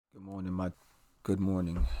Morning, my good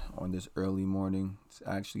morning on this early morning. It's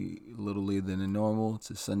actually a little later than normal. It's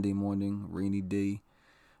a Sunday morning, rainy day,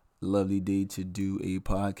 lovely day to do a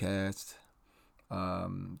podcast.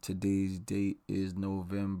 Today's date is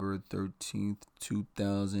November 13th,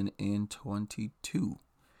 2022.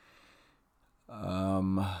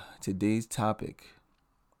 Today's topic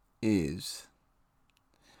is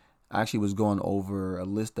I actually was going over a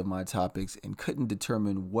list of my topics and couldn't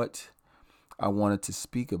determine what I wanted to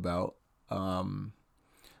speak about.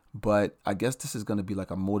 But I guess this is going to be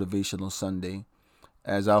like a motivational Sunday,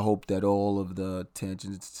 as I hope that all of the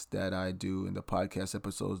tangents that I do and the podcast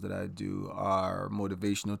episodes that I do are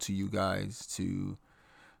motivational to you guys to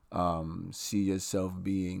see yourself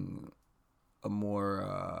being a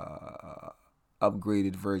more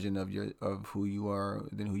upgraded version of who you are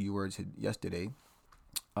than who you were yesterday.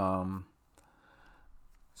 Um,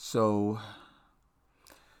 so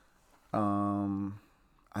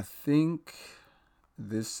I think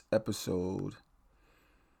this episode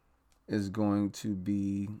is going to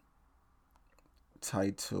be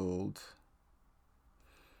titled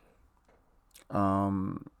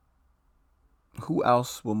Who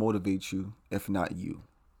Else Will Motivate You If Not You?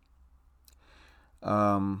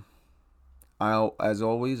 As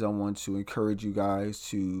always, I want to encourage you guys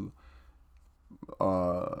to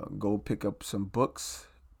go pick up some books.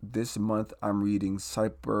 This month, I'm reading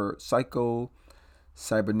Psycho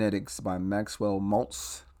Cybernetics by Maxwell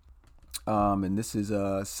Maltz. And this is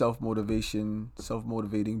a self-motivating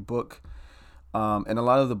book. And a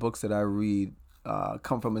lot of the books that I read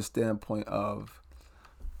come from a standpoint of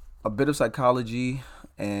a bit of psychology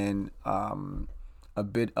and a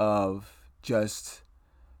bit of just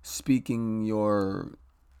speaking your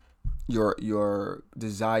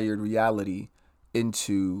desired reality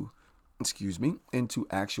into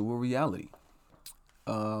actual reality.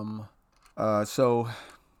 So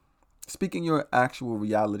speaking your actual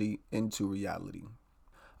reality into reality.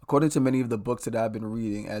 According to many of the books that I've been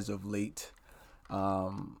reading as of late,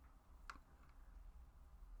 you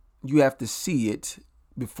have to see it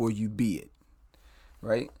before you be it,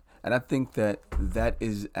 right? And I think that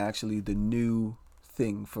is actually the new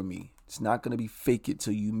thing for me. It's not going to be fake it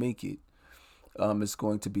till you make it. It's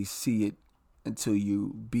going to be see it until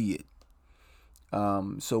you be it.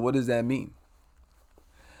 So what does that mean?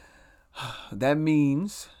 That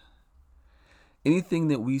means anything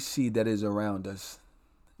that we see that is around us,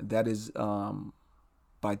 that is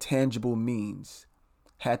by tangible means,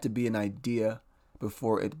 had to be an idea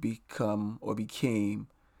before it became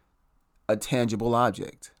a tangible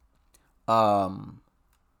object. The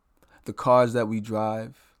cars that we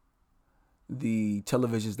drive, the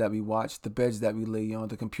televisions that we watch, the beds that we lay on,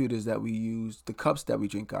 the computers that we use, the cups that we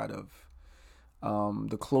drink out of,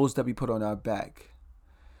 the clothes that we put on our back.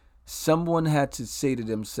 Someone had to say to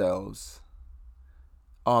themselves,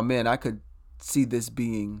 oh man, I could see this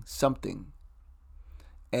being something.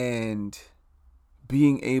 And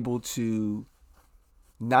being able to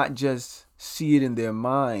not just see it in their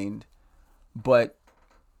mind, but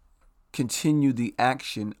continue the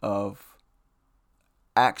action of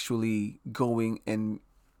actually going and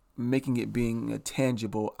making it being a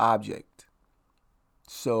tangible object.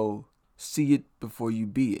 So see it before you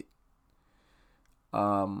be it.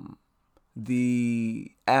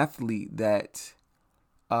 The athlete that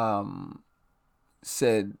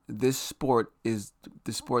said this sport is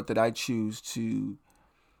the sport that I choose to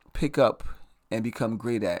pick up and become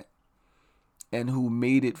great at, and who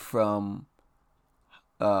made it from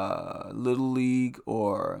Little League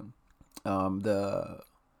or the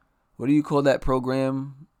what do you call that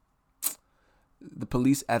program? The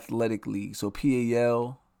Police Athletic League. So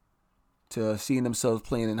PAL, to seeing themselves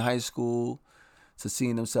playing in high school, to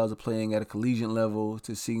seeing themselves playing at a collegiate level,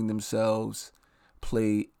 to seeing themselves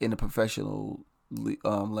play in a professional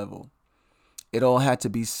level. It all had to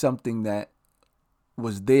be something that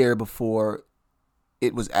was there before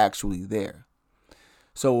it was actually there.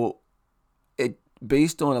 So it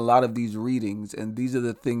based on a lot of these readings, and these are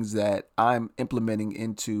the things that I'm implementing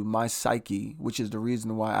into my psyche, which is the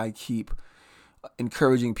reason why I keep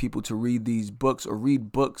encouraging people to read these books or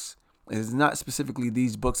read books. It's not specifically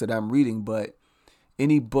these books that I'm reading, but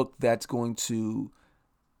any book that's going to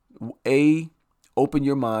A, open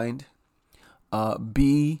your mind,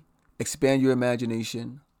 B, expand your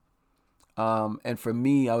imagination, and for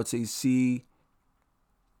me, I would say C,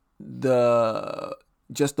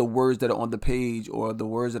 just the words that are on the page or the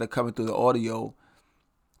words that are coming through the audio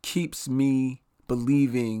keeps me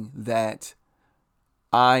believing that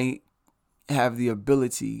I have the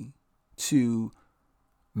ability to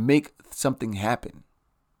make something happen,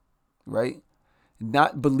 right?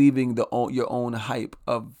 not believing your own hype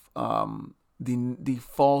of the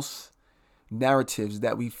false narratives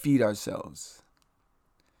that we feed ourselves,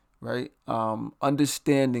 right?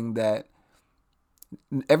 Understanding that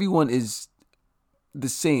everyone is the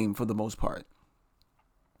same for the most part.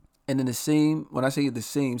 And in the same, when I say the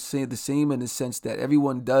same, say the same in the sense that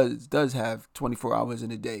everyone does have 24 hours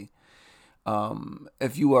in a day.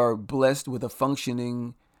 If you are blessed with a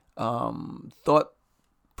functioning thought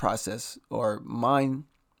process or mind,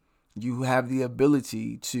 you have the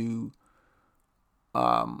ability to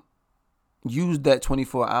use that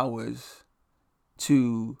 24 hours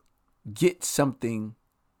to get something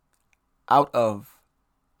out of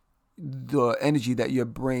the energy that your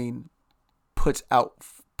brain puts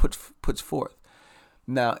forth.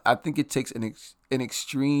 Now, I think it takes an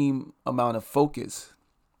extreme amount of focus,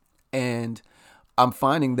 and I'm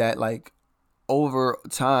finding that like over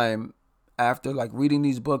time, after like reading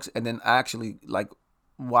these books and then actually like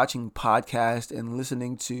watching podcasts and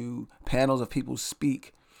listening to panels of people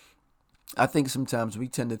speak, I think sometimes we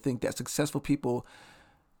tend to think that successful people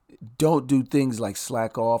don't do things like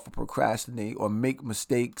slack off or procrastinate or make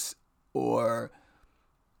mistakes or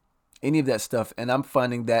any of that stuff. And I'm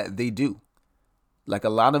finding that they do. Like a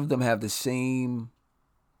lot of them have the same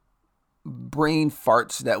brain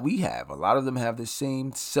farts that we have. A lot of them have the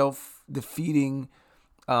same self-defeating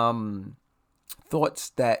thoughts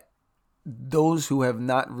that those who have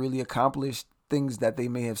not really accomplished things that they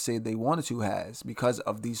may have said they wanted to has because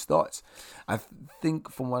of these thoughts. I think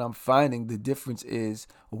from what I'm finding, the difference is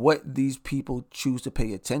what these people choose to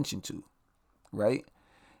pay attention to, right?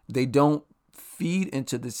 They don't feed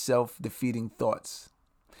into the self-defeating thoughts.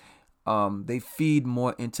 They feed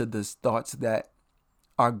more into the thoughts that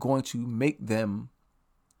are going to make them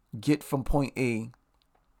get from point A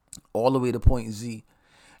all the way to point Z.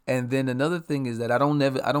 And then another thing is that I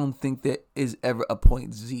don't think there is ever a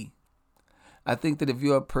point Z. I think that if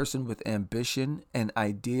you're a person with ambition and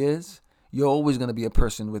ideas, you're always going to be a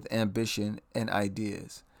person with ambition and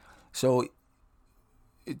ideas. So,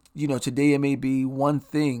 today it may be one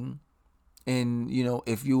thing, and,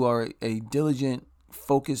 if you are a diligent,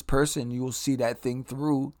 focused person, you will see that thing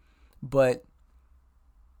through. But,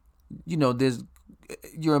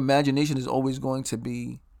 your imagination is always going to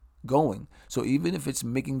be going. So even if it's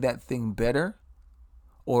making that thing better,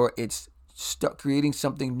 or it's creating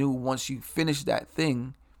something new once you finish that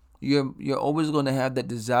thing, you're always going to have that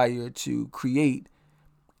desire to create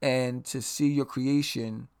and to see your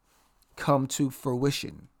creation come to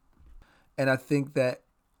fruition. And I think that,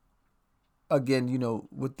 again,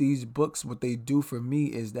 with these books, what they do for me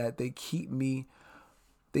is that they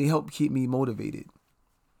help keep me motivated.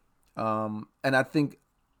 And I think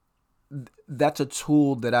that's a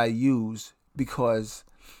tool that I use because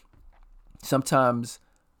sometimes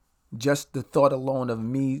just the thought alone of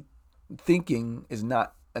me thinking is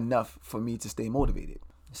not enough for me to stay motivated.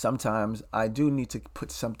 Sometimes I do need to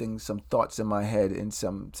put some thoughts in my head and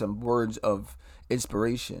some words of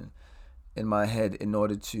inspiration in my head in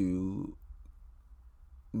order to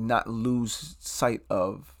not lose sight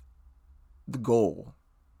of the goal,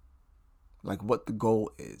 like what the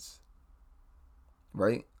goal is,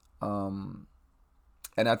 right?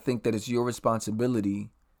 And I think that it's your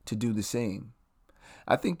responsibility to do the same.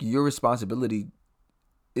 I think your responsibility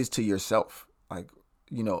is to yourself. Like,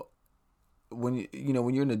 when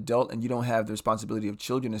you're an adult and you don't have the responsibility of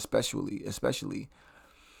children, especially,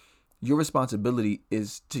 your responsibility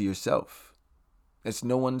is to yourself. It's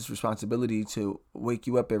no one's responsibility to wake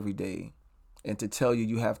you up every day and to tell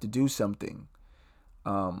you have to do something.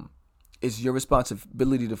 It's your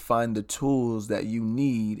responsibility to find the tools that you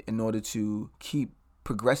need in order to keep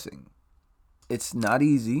progressing. It's not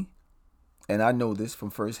easy, and I know this from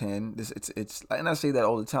firsthand. It's and I say that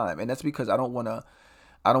all the time, and that's because I don't want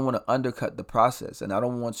to undercut the process, and I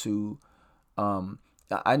don't want to.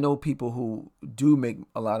 I know people who do make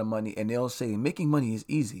a lot of money, and they'll say making money is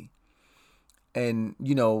easy, and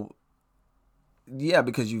yeah,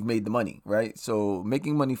 because you've made the money, right? So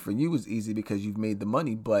making money for you is easy because you've made the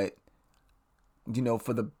money, but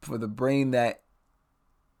for the brain that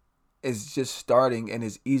is just starting and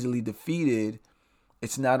is easily defeated,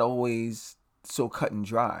 it's not always so cut and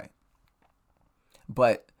dry.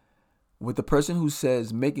 But with the person who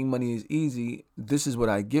says making money is easy, this is what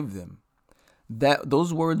I give them.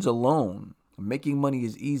 Those words alone, making money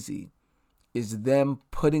is easy, is them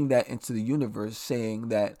putting that into the universe, saying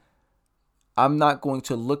that I'm not going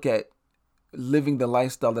to look at living the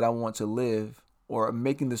lifestyle that I want to live or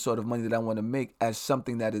making the sort of money that I want to make as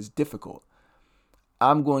something that is difficult.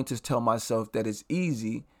 I'm going to tell myself that it's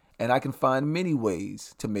easy and I can find many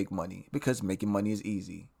ways to make money because making money is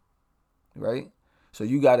easy, right? So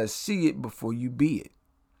you got to see it before you be it.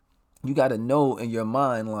 You got to know in your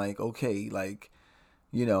mind, like, okay, like,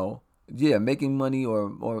 you know, yeah, making money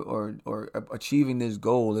or achieving this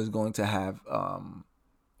goal is going to have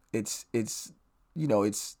it's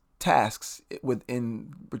it's tasks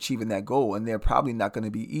within achieving that goal, and they're probably not going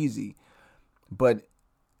to be easy, but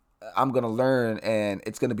I'm going to learn and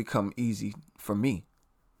it's going to become easy for me,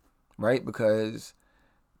 right? Because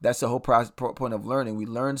that's the whole point of learning. We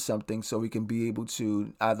learn something so we can be able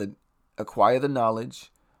to either acquire the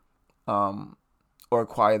knowledge or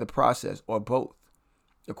acquire the process, or both.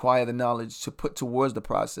 Acquire the knowledge to put towards the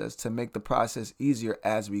process to make the process easier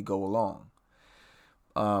as we go along.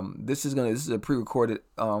 This is a pre-recorded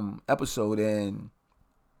episode, and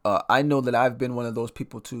I know that I've been one of those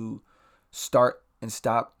people to start and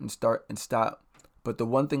stop and start and stop. But the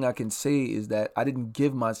one thing I can say is that I didn't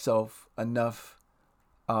give myself enough.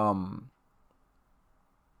 I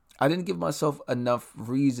didn't give myself enough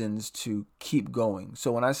reasons to keep going.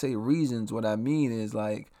 So when I say reasons, what I mean is,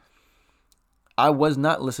 like, I was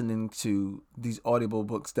not listening to these audible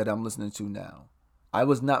books that I'm listening to now. I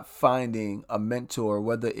was not finding a mentor,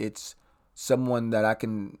 whether it's someone that I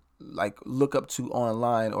can like look up to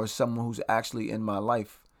online or someone who's actually in my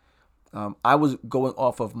life. I was going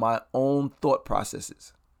off of my own thought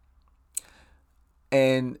processes.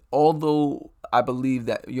 And although I believe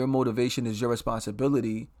that your motivation is your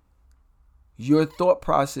responsibility, your thought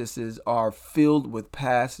processes are filled with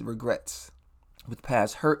past regrets, with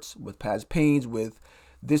past hurts, with past pains, with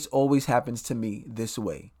this always happens to me this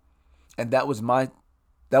way. And that was my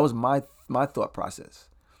thought process.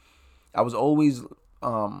 I was always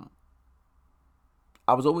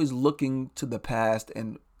looking to the past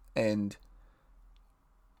and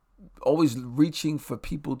always reaching for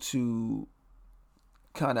people to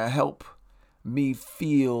kind of help me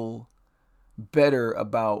feel better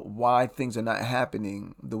about why things are not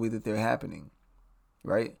happening the way that they're happening,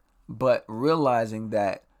 right? But realizing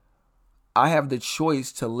that I have the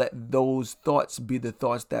choice to let those thoughts be the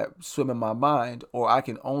thoughts that swim in my mind, or I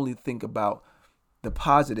can only think about the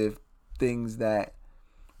positive things that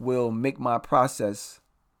will make my process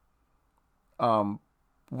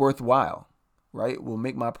worthwhile, right? Will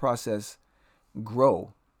make my process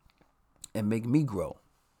grow and make me grow.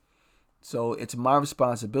 So it's my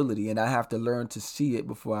responsibility, and I have to learn to see it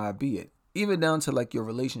before I be it. Even down to like your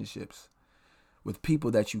relationships with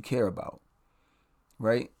people that you care about,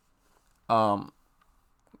 right? You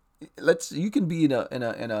can be in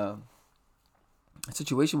a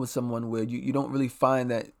situation with someone where you don't really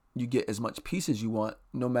find that you get as much peace as you want,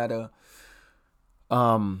 no matter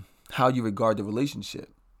how you regard the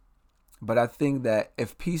relationship. But I think that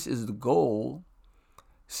if peace is the goal,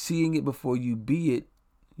 seeing it before you be it,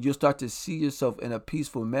 you'll start to see yourself in a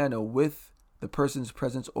peaceful manner with the person's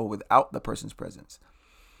presence or without the person's presence.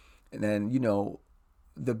 And then,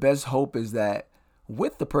 the best hope is that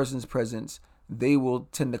with the person's presence, they will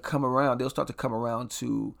tend to come around. They'll start to come around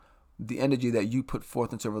to the energy that you put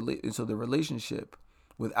forth into the relationship.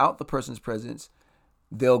 Without the person's presence,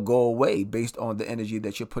 they'll go away based on the energy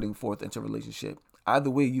that you're putting forth into a relationship. Either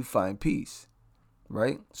way, you find peace,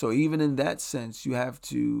 right? So even in that sense, you have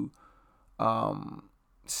to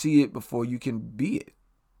see it before you can be it,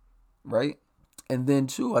 right? And then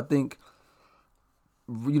too, I think,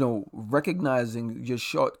 recognizing your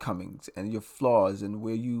shortcomings and your flaws and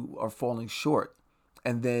where you are falling short,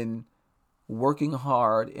 and then working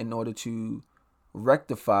hard in order to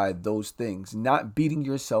rectify those things, not beating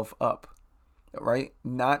yourself up, right?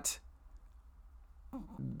 Not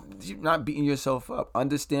beating yourself up,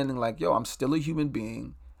 understanding like, yo, I'm still a human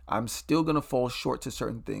being. I'm still going to fall short to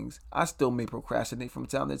certain things. I still may procrastinate from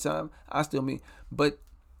time to time. But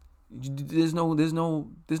there's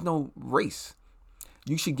no race.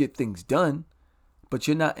 You should get things done, but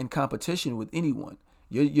you're not in competition with anyone.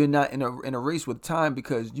 You're not in a race with time,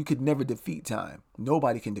 because you could never defeat time.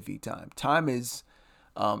 Nobody can defeat time. Time is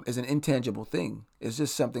an intangible thing. It's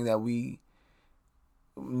just something that we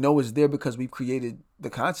know is there because we've created the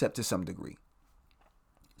concept to some degree.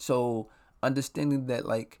 So understanding that,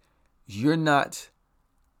 like, you're not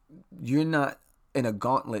in a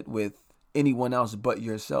gauntlet with anyone else but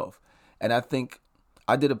yourself. And I think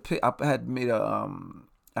I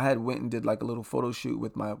had went and did like a little photo shoot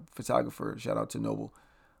with my photographer, shout out to Noble,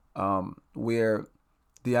 where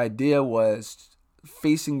the idea was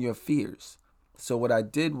facing your fears. So what I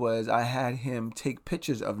did was I had him take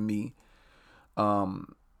pictures of me.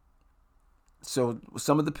 So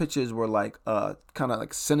some of the pictures were like kind of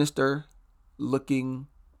like sinister looking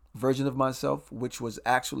version of myself, which was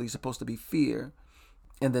actually supposed to be fear.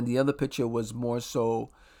 And then the other picture was more so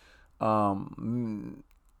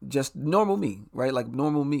just normal me, right? Like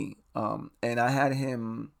normal me. And I had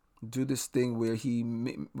him do this thing where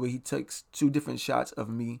he takes two different shots of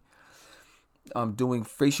me doing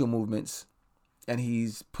facial movements, and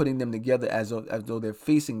he's putting them together as though they're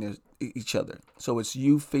facing each other. So it's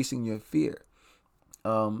you facing your fear.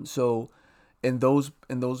 So in those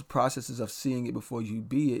processes of seeing it before you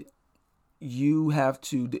be it, you have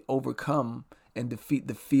to overcome and defeat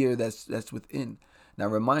the fear that's within. Now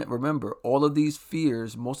remember, all of these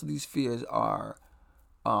fears, most of these fears are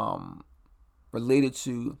related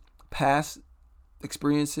to past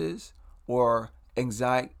experiences or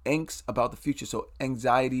angst about the future. So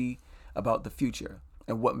anxiety about the future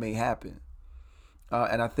and what may happen.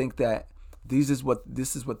 And I think that this is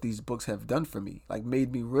what these books have done for me. Like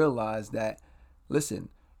made me realize that, listen,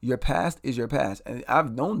 your past is your past, and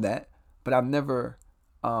I've known that, but I've never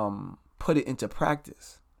put it into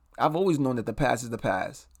practice. I've always known that the past is the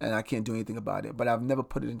past, and I can't do anything about it, but I've never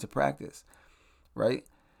put it into practice, right?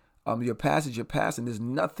 Your past is your past, and there's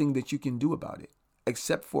nothing that you can do about it,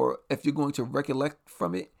 except for if you're going to recollect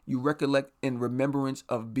from it, you recollect in remembrance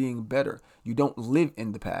of being better. You don't live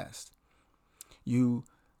in the past. You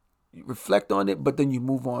reflect on it, but then you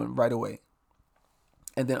move on right away.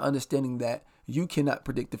 And then understanding that you cannot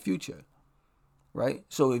predict the future, right?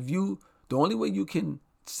 So the only way you can,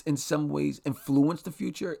 in some ways, influence the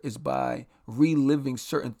future is by reliving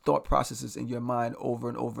certain thought processes in your mind over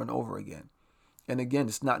and over and over again. And again,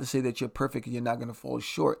 it's not to say that you're perfect and you're not going to fall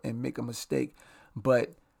short and make a mistake,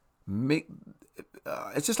 but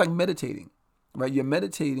it's just like meditating, right? You're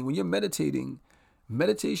meditating. When you're meditating,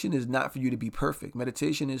 meditation is not for you to be perfect.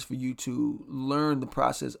 Meditation is for you to learn the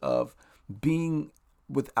process of being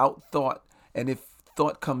without thought. And if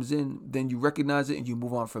thought comes in, then you recognize it and you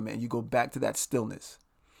move on from it and you go back to that stillness.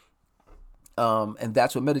 And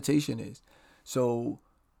that's what meditation is. So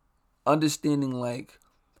understanding like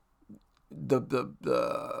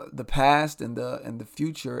the past and the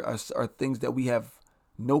future are things that we have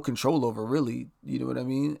no control over, really. You know what I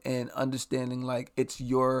mean? And understanding like it's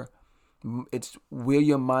where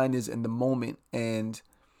your mind is in the moment and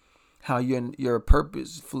how you're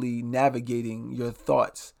purposefully navigating your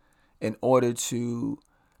thoughts in order to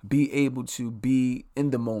be able to be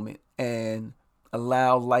in the moment and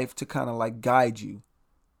allow life to kind of like guide you,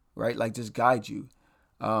 right? Like just guide you.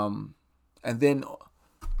 And then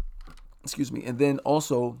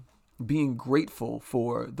also being grateful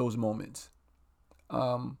for those moments.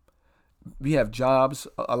 We have jobs,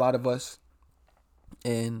 a lot of us,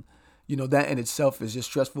 and that in itself is just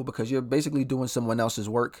stressful because you're basically doing someone else's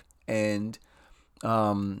work, and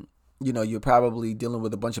you're probably dealing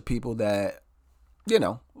with a bunch of people that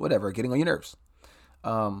whatever, getting on your nerves.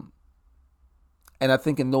 And I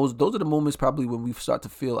think in those are the moments probably when we start to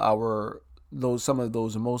feel some of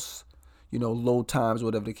those most low times,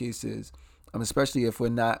 whatever the case is, especially if we're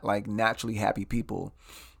not like naturally happy people.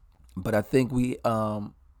 But I think we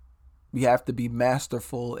have to be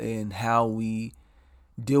masterful in how we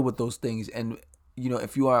deal with those things. And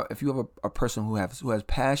if you have a person who has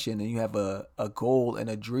passion and you have a goal and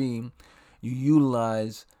a dream, you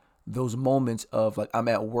utilize those moments of like, I'm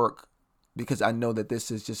at work because I know that this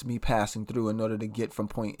is just me passing through in order to get from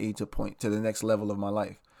point A to the next level of my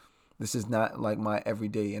life. This is not like my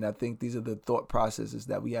everyday. And I think these are the thought processes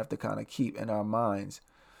that we have to kind of keep in our minds.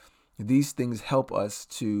 These things help us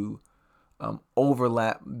to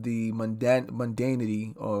overlap the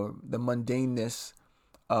mundanity or the mundaneness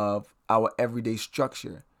of our everyday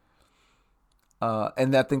structure.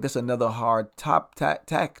 And I think that's another hard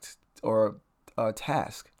task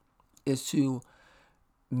is to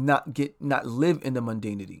not live in the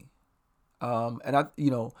mundanity. And I,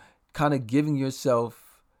 kind of giving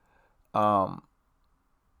yourself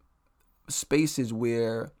spaces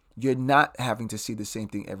where you're not having to see the same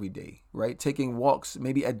thing every day, right? Taking walks,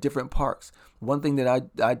 maybe at different parks. One thing that I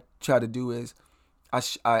try to do is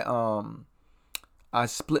I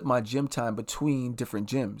split my gym time between different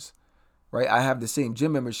gyms, right? I have the same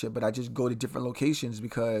gym membership, but I just go to different locations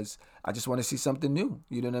because I just want to see something new.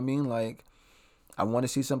 You know what I mean? Like, I want to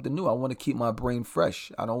see something new. I want to keep my brain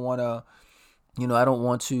fresh. I don't want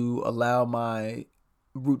to allow my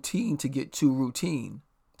routine to get too routine.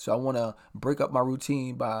 So I want to break up my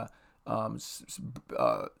routine by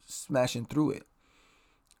smashing through it,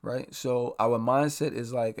 right? So our mindset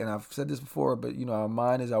is like, and I've said this before, but our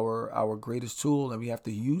mind is our greatest tool, and we have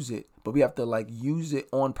to use it, but we have to like use it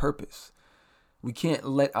on purpose. We can't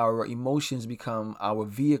let our emotions become our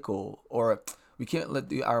vehicle, or we can't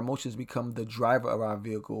let our emotions become the driver of our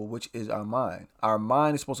vehicle, which is our mind. Our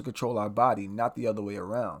mind is supposed to control our body, not the other way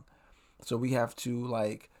around. So we have to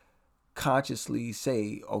like consciously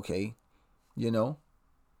say, okay,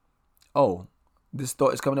 Oh, this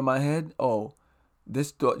thought is coming to my head. Oh,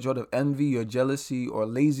 this thought of envy or jealousy or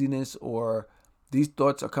laziness or these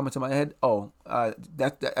thoughts are coming to my head. Oh,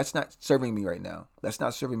 that's not serving me right now. That's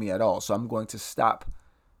not serving me at all. So I'm going to stop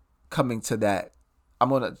coming to that. I'm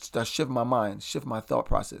going to shift my mind, shift my thought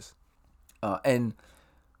process. And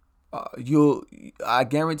I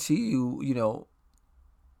guarantee you,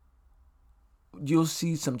 you'll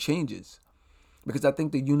see some changes. Because I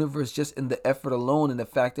think the universe, just in the effort alone and the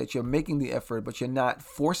fact that you're making the effort, but you're not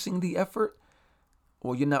forcing the effort,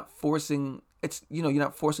 or you're not forcing you're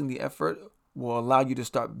not forcing the effort, will allow you to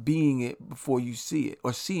start being it before you see it,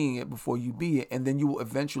 or seeing it before you be it, and then you will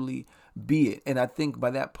eventually be it. And I think by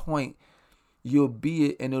that point, you'll be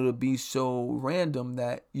it, and it'll be so random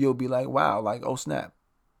that you'll be like, wow, like, oh snap.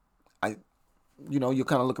 You'll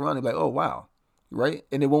kind of look around and be like, oh wow, right?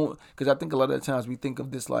 And it won't, because I think a lot of the times we think of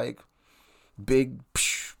this like big,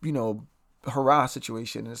 hurrah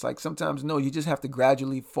situation. And it's like, sometimes, no, you just have to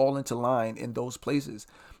gradually fall into line in those places.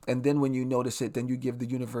 And then when you notice it, then you give the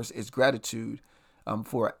universe its gratitude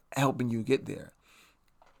for helping you get there.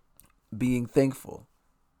 Being thankful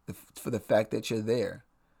for the fact that you're there.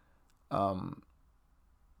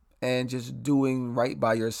 And just doing right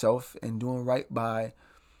by yourself and doing right by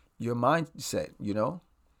your mindset,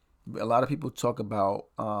 A lot of people talk about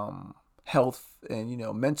health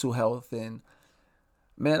and, mental health. And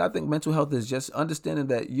man, I think mental health is just understanding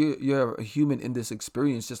that you're a human in this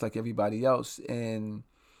experience just like everybody else. And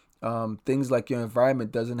things like your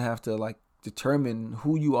environment doesn't have to like determine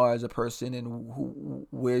who you are as a person and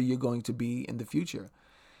where you're going to be in the future.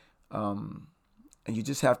 And you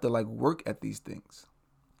just have to like work at these things.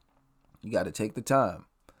 You got to take the time.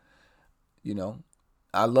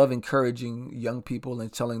 I love encouraging young people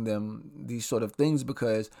and telling them these sort of things,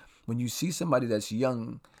 because when you see somebody that's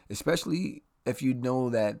young, especially if you know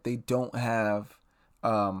that they don't have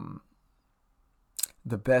the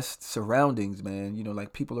best surroundings, man,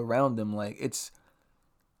 like people around them, like it's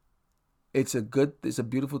a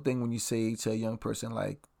beautiful thing when you say to a young person,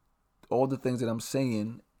 like, all the things that I'm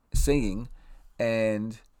saying,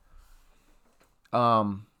 and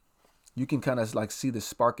you can kind of like see the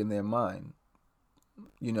spark in their mind,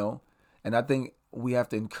 and I think we have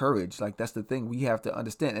to encourage, like, that's the thing, we have to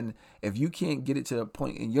understand. And if you can't get it to a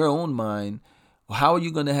point in your own mind, how are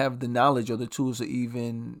you going to have the knowledge or the tools to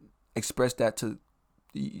even express that to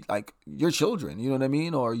like your children, you know what I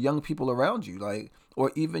mean, or young people around you, like,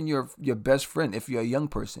 or even your best friend, if you're a young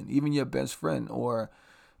person, even your best friend, or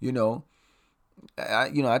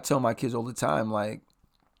I tell my kids all the time, like,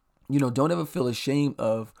 don't ever feel ashamed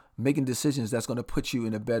of making decisions that's going to put you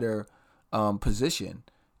in a better position,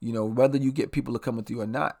 whether you get people to come with you or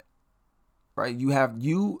not, right? You have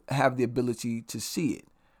the ability to see it,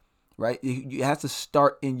 right? It has to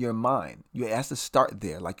start in your mind. You have to start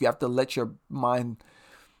there. Like, you have to let your mind,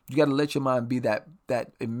 you got to let your mind be that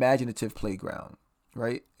imaginative playground,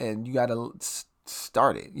 right? And you got to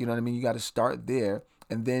start it. You know what I mean? You got to start there.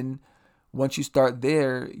 And then once you start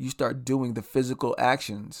there, you start doing the physical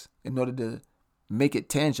actions in order to make it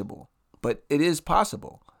tangible. But it is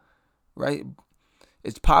possible, right?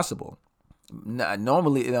 It's possible.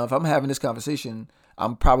 Normally, if I'm having this conversation,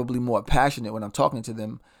 I'm probably more passionate when I'm talking to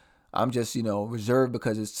them. I'm just, reserved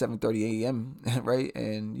because it's 7:30 a.m., right?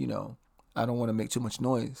 And, I don't want to make too much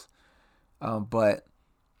noise. But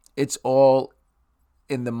it's all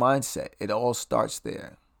in the mindset. It all starts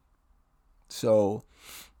there. So,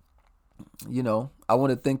 I want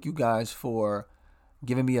to thank you guys for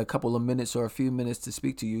giving me a couple of minutes or a few minutes to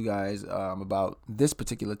speak to you guys about this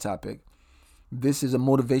particular topic. This is a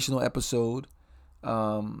motivational episode.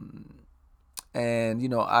 And,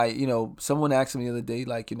 someone asked me the other day,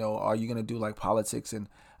 like, are you going to do like politics? And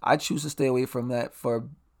I choose to stay away from that for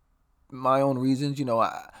my own reasons.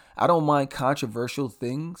 I don't mind controversial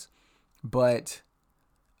things, but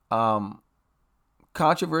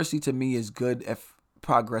controversy to me is good if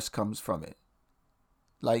progress comes from it.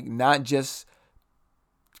 Like, not just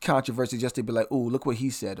controversy just to be like, oh, look what he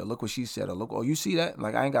said, or look what she said, or look, oh, you see that?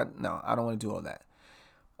 Like, I don't want to do all that.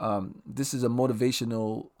 This is a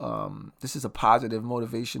motivational, this is a positive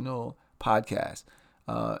motivational podcast.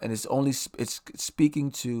 And it's speaking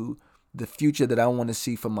to the future that I want to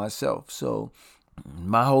see for myself. So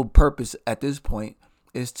my whole purpose at this point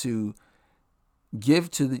is to give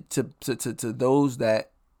to those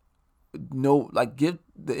that know, like, give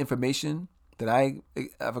the information that I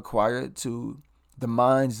have acquired to the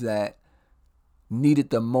minds that need it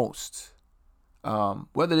the most,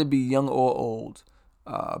 whether it be young or old.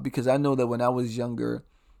 Because I know that when I was younger,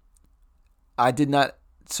 I did not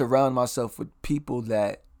surround myself with people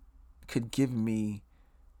that could give me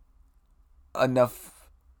enough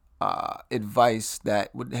advice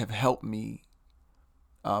that would have helped me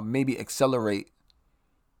maybe accelerate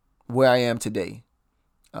where I am today.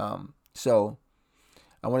 So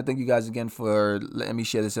I want to thank you guys again for letting me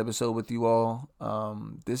share this episode with you all.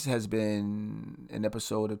 This has been an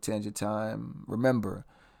episode of Tangent Time. Remember,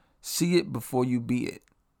 see it before you be it.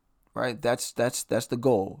 Right? That's the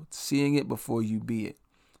goal. Seeing it before you be it.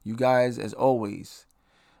 You guys, as always,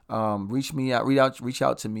 reach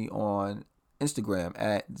out to me on Instagram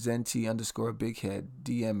at ZenT_BigHead.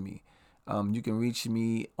 DM me. You can reach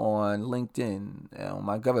me on LinkedIn, on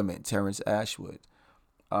my government, Terrence Ashwood.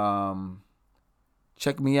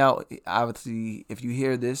 Check me out. Obviously, if you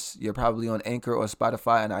hear this, you're probably on Anchor or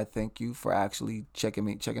Spotify, and I thank you for actually checking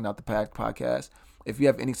out the podcast. If you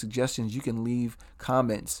have any suggestions, you can leave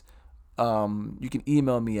comments. You can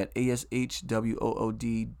email me at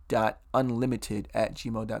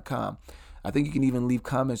ashwood.unlimited@gmail.com. I think you can even leave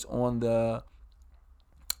comments on the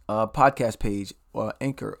podcast page or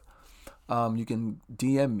Anchor. You can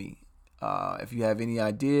DM me. If you have any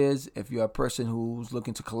ideas, if you're a person who's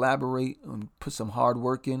looking to collaborate and put some hard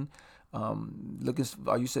work in, if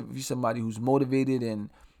you're somebody who's motivated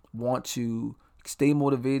and want to stay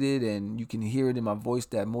motivated, and you can hear it in my voice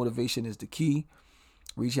that motivation is the key,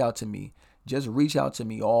 reach out to me. Just reach out to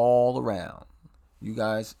me all around. You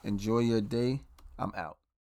guys enjoy your day. I'm out.